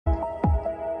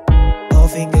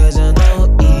fingers are no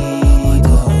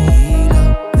ego.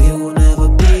 We will never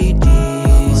be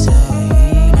this.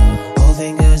 All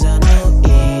fingers are no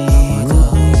ego.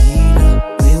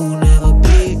 We will never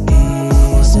be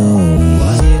this.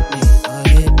 Why hit me? Why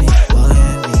hit me? Why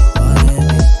envy? Why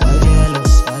envy? Why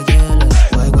jealous? Why jealous?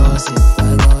 Why gossip?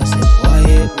 Why gossip? Why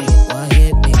hit me? Why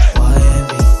hit me? Why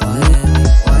envy? Why envy?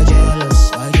 Why jealous?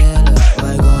 Why jealous?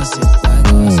 Why gossip? Why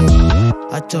gossip?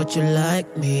 I thought you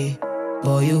liked me,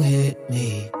 boy, you hit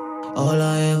me. All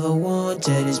I ever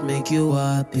wanted is make you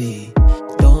happy.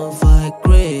 Don't fight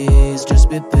grace, just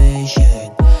be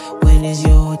patient. When it's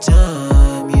your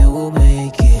time, you will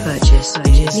make it. Purchase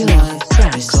This new life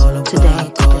tracks is all about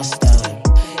today. cost time.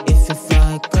 If you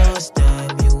fight cost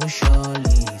time, you will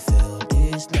surely fail.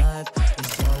 This life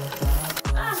is all about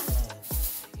cost time.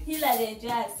 He like they enjoy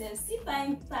herself. See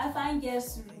fine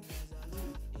girls through.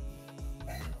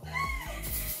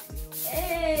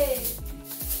 Hey.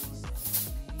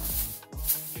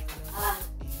 Ah.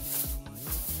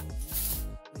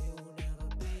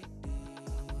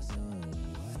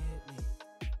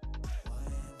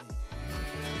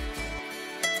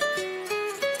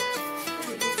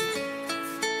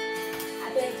 I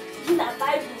beg, you na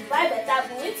Bible, buy better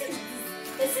book. Wetin be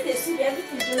this? They see the soup,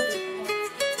 everything just dey come out.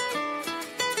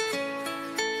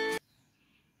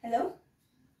 Hello?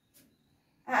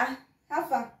 How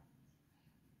far?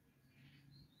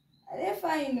 I dey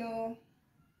fine, no.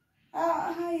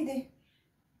 How you dey?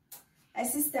 My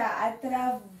sister, I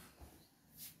travel.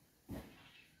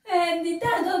 The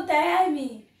time don't tire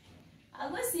me. I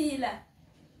go see Hila.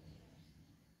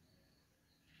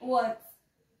 What?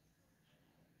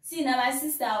 See, now my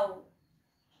sister,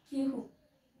 Kihu.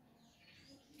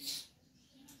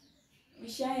 We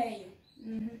share you.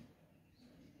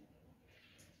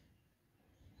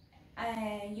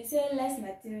 You say less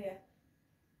material.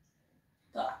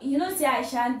 So, you know, say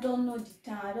I don't know the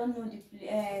town. I don't know the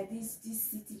this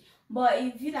city. But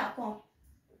if you don't come,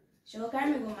 she will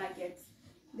carry me go market.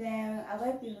 Then I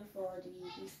will pay for the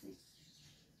district.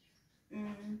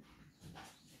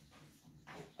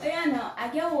 Oh yeah, no, I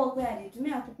get work where I did. Do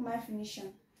me I cook my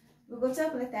finishing. We go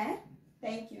talk later, eh?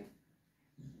 Thank you.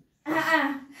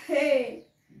 Hey,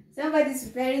 somebody's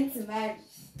preparing to marry.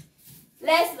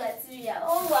 Less material.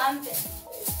 Oh, one thing.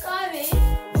 It's coming.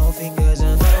 All fingers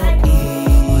are no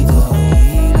ego.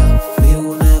 We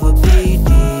will never be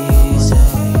this.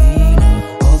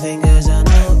 All fingers are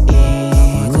no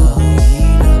ego.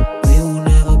 We will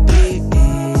never be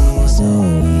this.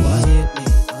 Why hit me?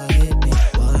 Why hit me?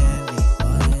 Why envy?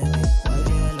 Why envy? Why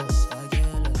jealous? Why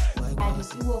jealous? Why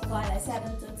gossip? I said I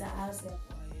don't touch the house there.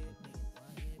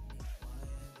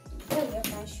 Where you have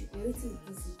my shoe? Everything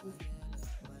is good.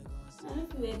 I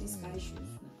don't wear this kind of shoes.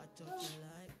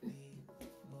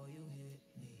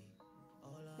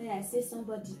 Then I say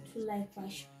somebody too like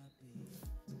fashion.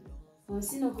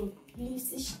 Once you no go, please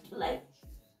say she too like.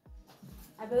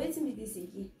 I be waiting with this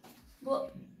again.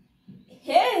 But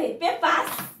hey, papers.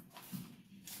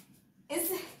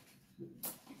 It's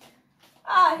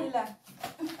Hila.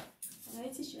 I'm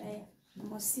waiting to I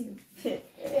must see you.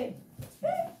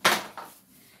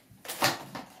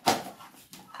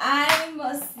 I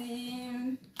must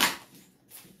see.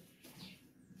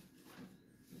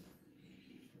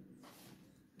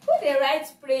 Who they write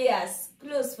prayers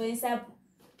close for inside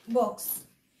box?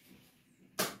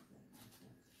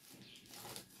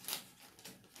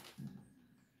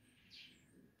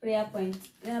 Prayer point.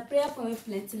 Prayer point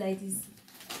plenty like this.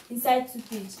 Inside 2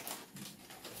 pages.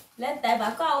 Let time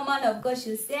I call a woman of God,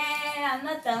 she'll say, I'm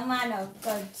not a man of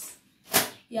God.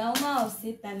 You're a woman of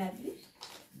Satan, I believe.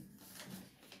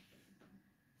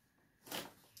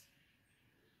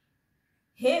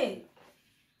 Hey,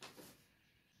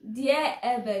 dear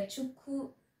Ebe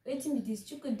Chuku, waiting with this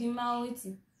Chuku Dima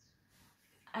waiting.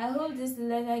 I hope this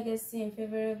letter gets you in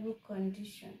favorable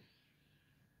condition.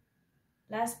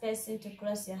 Last person to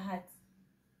cross your heart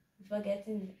before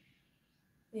getting it.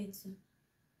 Wait,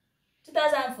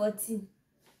 2014.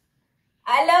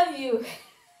 I love you.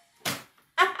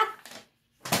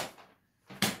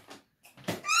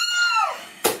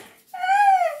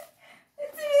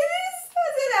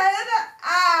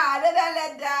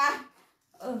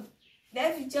 Oh,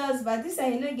 there features, but this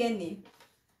one you not get me.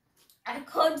 I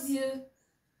called you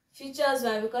features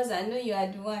one because I know you are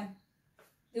the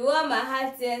one my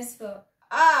heart yearns for.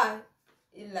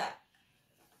 Hila.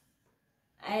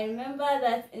 I remember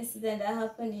that incident that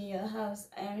happened in your house.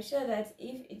 I am sure that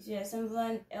if it were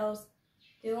someone else,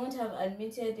 they won't have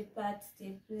admitted the part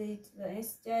they played, but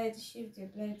instead shift the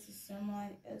blame to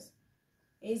someone else.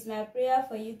 It is my prayer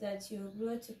for you that you will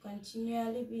grow to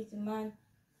continually be the man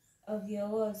of your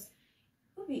words.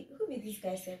 Who be this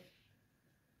guy, sir?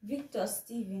 Victor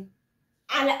Steven.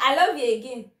 I love you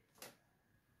again.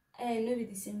 No be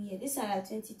the same year. This one at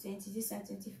 2020, this one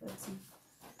 2014.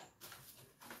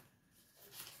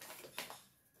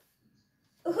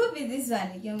 Who be this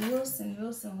one again? Wilson.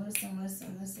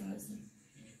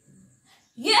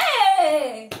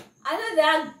 Yeah! I know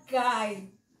that guy.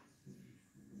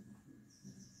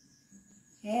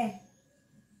 Yeah.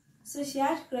 So she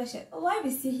had crush on. Oh, why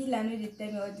be see Hila know they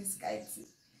tell me all this guy too?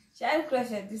 She had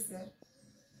crush on this one.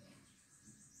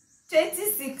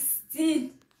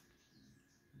 2016.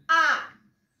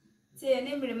 So your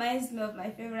name reminds me of my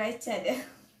favorite channel.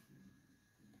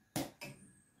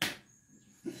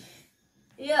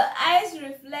 Your eyes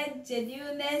reflect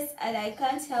genuineness, and I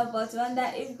can't help but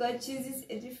wonder if God chooses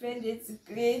a different day to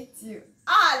create you.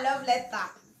 Love letter.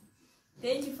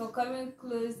 Thank you for coming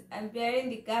close and bearing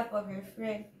the gap of a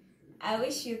friend. I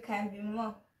wish you can be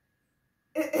more.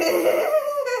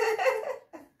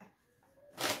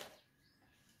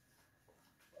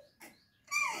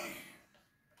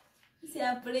 See,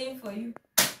 I'm praying for you.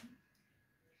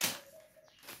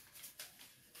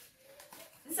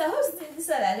 So who's this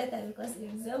one a letter because it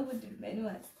resembled the many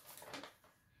ones.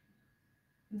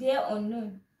 Dear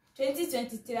unknown,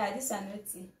 2023. This is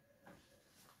nothing.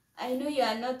 I know you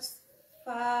are not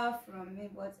far from me,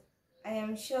 but I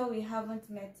am sure we haven't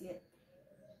met yet.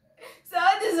 So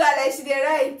all this one I should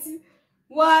write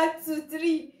 1, 2,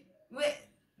 3. Wait,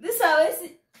 this one I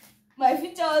see my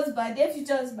future husband, their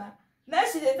future husband. Now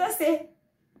she just say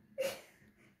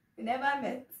we never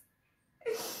met.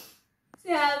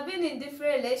 See, I've been in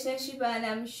different relationships and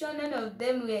I'm sure none of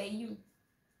them were you.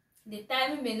 The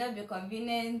timing may not be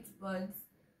convenient, but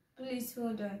please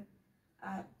hold on.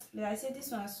 But I say this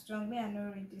one's strong. May I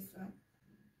not read this one?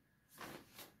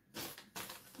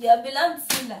 Your beloved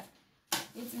Sila.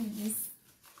 It is this.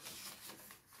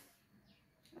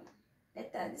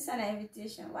 Letter. This is an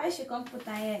invitation. Why she come put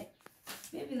her here?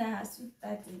 Maybe now her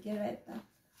sweetheart again right now.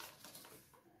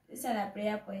 This is a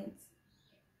prayer point.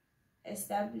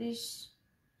 Establish.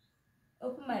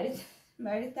 Open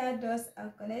marital doors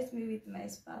and connect me with my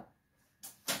spouse.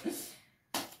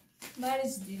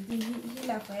 Marriage the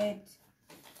healer for head.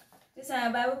 These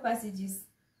are Bible passages.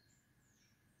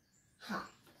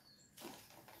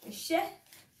 Share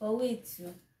for way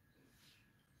too.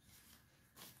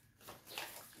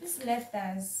 These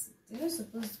letters, they're not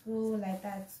supposed to go like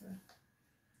that. So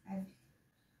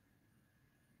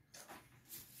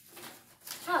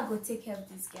I'll go take care of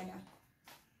this girl now.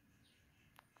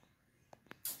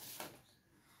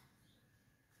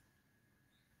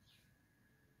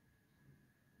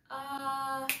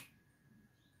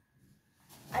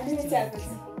 I didn't tell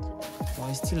you. But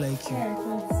I still like you. Yeah,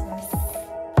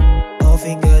 All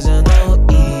fingers are no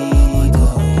ego.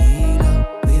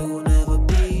 We will never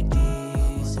be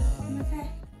this.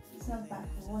 it's not bad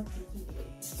for what to do.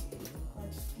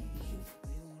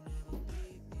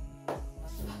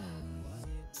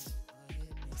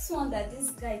 This one that this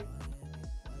guy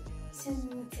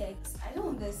sent me text. I don't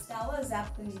understand what's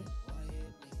happening.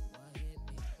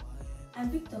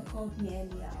 And Victor called me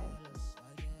earlier.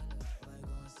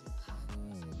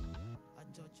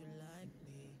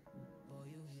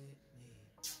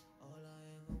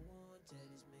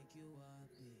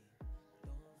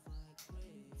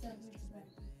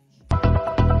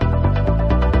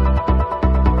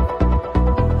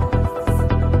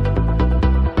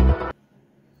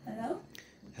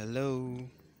 Hello,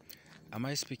 am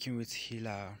I speaking with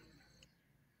Hila?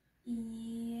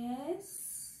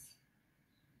 Yes.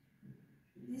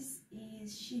 This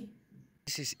is she.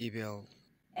 This is Abel.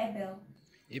 Abel.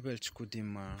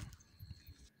 Chukudima.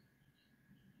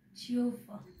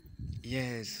 Chiova.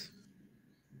 Yes.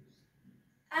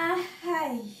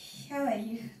 Hi. How are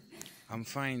you? I'm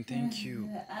fine, thank you.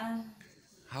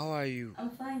 How are you?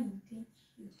 I'm fine, thank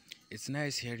you. It's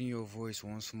nice hearing your voice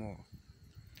once more.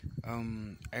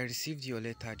 I received your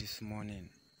letter this morning.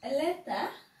 A letter?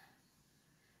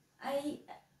 I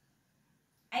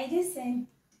just sent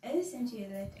you a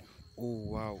letter. Oh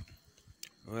wow.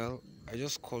 Well, I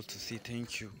just called to say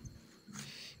thank you.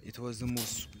 It was the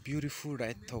most beautiful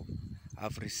write-up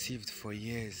I've received for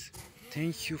years.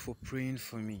 Thank you for praying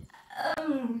for me.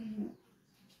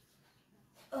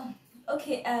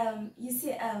 Okay, you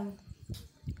see,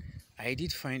 I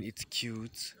did find it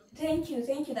cute. thank you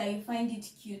that you find it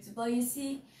cute. But you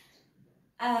see,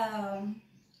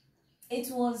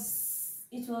 it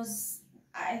was,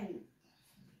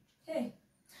 hey,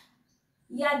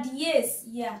 yeah, the years,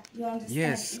 yeah, you understand.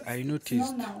 Yes, I It's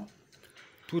noticed. not now.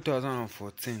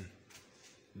 2014.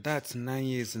 That's 9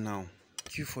 years now.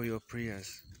 Thank you for your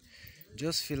prayers.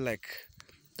 Just feel like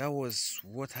that was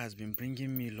what has been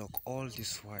bringing me luck all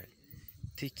this while.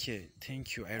 Take care.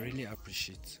 Thank you. I really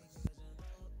appreciate.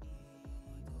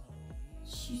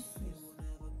 Jesus.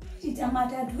 Did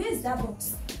Amada, where is that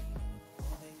box?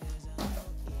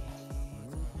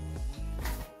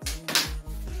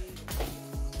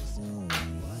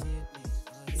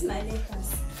 It's my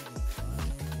letters.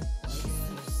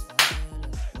 Jesus.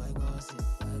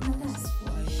 Mother's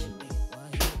flush.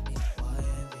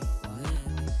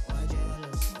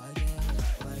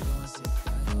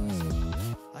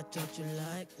 I thought you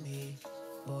like me,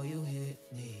 boy, you hit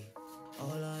me.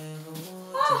 All I ever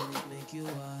wanted is make you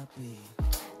happy.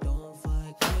 Don't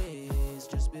fight this,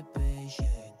 just be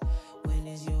patient. When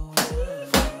is your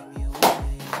time, you will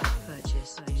make it.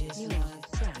 Purchase new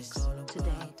tracks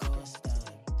today.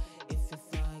 If you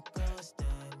fight custom,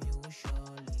 you will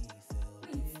surely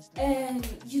feel. And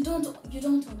you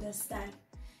don't understand.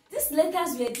 These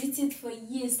letters were dated for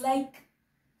years, like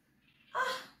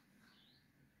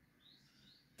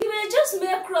they were just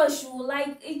mere crush,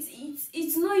 like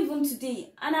it's not even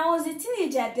today. And I was a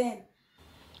teenager then.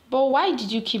 But why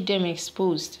did you keep them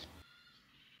exposed?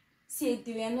 See,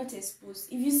 they were not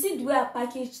exposed. If you see the way I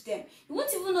packaged them, you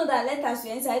won't even know that letters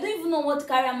were inside. I don't even know what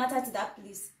carrier matter to that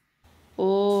place.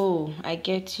 Oh, I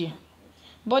get you.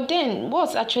 But then,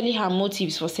 what's actually her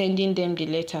motives for sending them the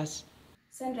letters?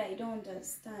 Sandra, you don't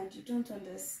understand. You don't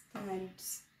understand.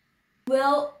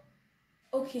 Well,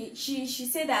 okay, she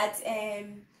said that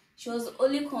she was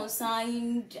only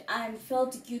concerned and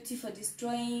felt guilty for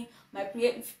destroying my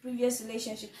previous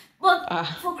relationship. But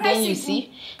for Christ's then you sake,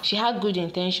 see, she had good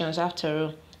intentions after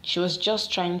all. She was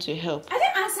just trying to help. I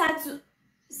didn't ask her to.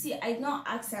 See, I did not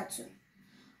ask her to.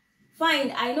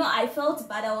 Fine, I know I felt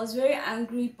bad. I was very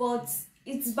angry, but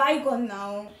it's bygone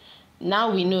now.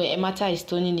 Now we know Emata is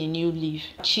turning a new leaf.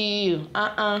 Chill.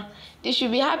 They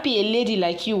should be happy a lady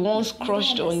like you once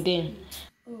crushed on them.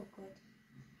 Oh God.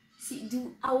 See,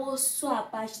 I was so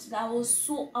abashed. I was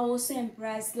so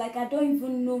embarrassed. Like I don't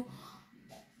even know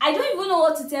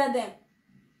what to tell them.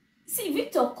 See,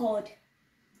 Victor called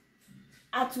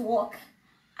at work,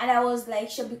 and I was like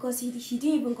shocked because he didn't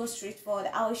even go straight forward.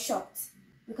 I was shocked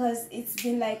because it's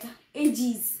been like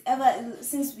ages ever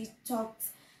since we talked.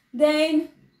 Then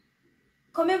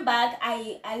coming back,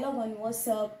 I log on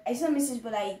WhatsApp. I saw a message,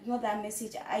 but I ignored that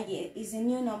message. It's a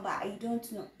new number. I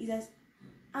don't know. It has,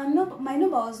 my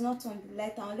number was not on the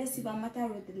letter unless if Amata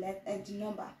wrote the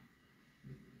number.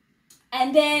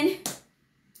 And then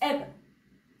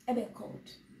Ebe called,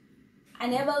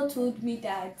 and Ebe told me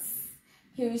that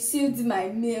he received my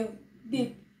mail.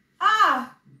 Babe,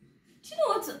 do you know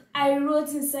what I wrote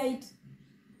inside?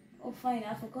 Oh fine,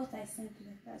 I forgot I sent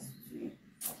letters to you.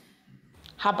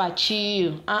 How about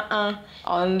you?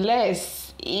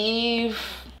 Unless if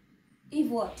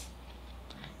what?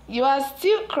 you are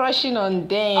still crushing on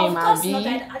them, Of course Abby. not.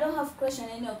 I don't have crush on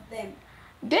any of them.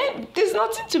 Then there's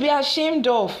nothing to be ashamed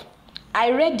of.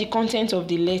 I read the content of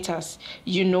the letters,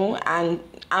 and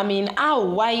I mean,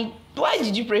 why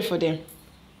did you pray for them?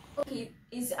 Okay,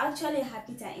 it's actually a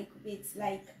habit I incubate.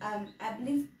 Like I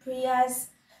believe prayers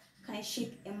can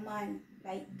shape a man.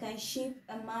 Like can shape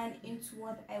a man into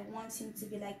what I want him to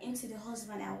be, like into the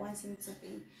husband I want him to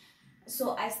be.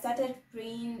 So I started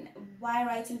praying while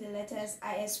writing the letters.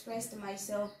 I expressed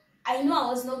myself. I know I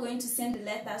was not going to send the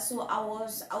letter, so I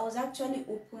was actually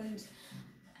opened,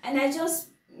 and I just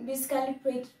basically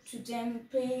prayed to them,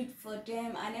 prayed for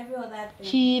them, and every other thing.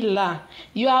 Hila,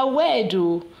 you are weird,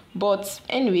 though. But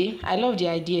anyway, I love the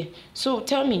idea. So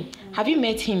tell me, have you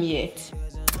met him yet?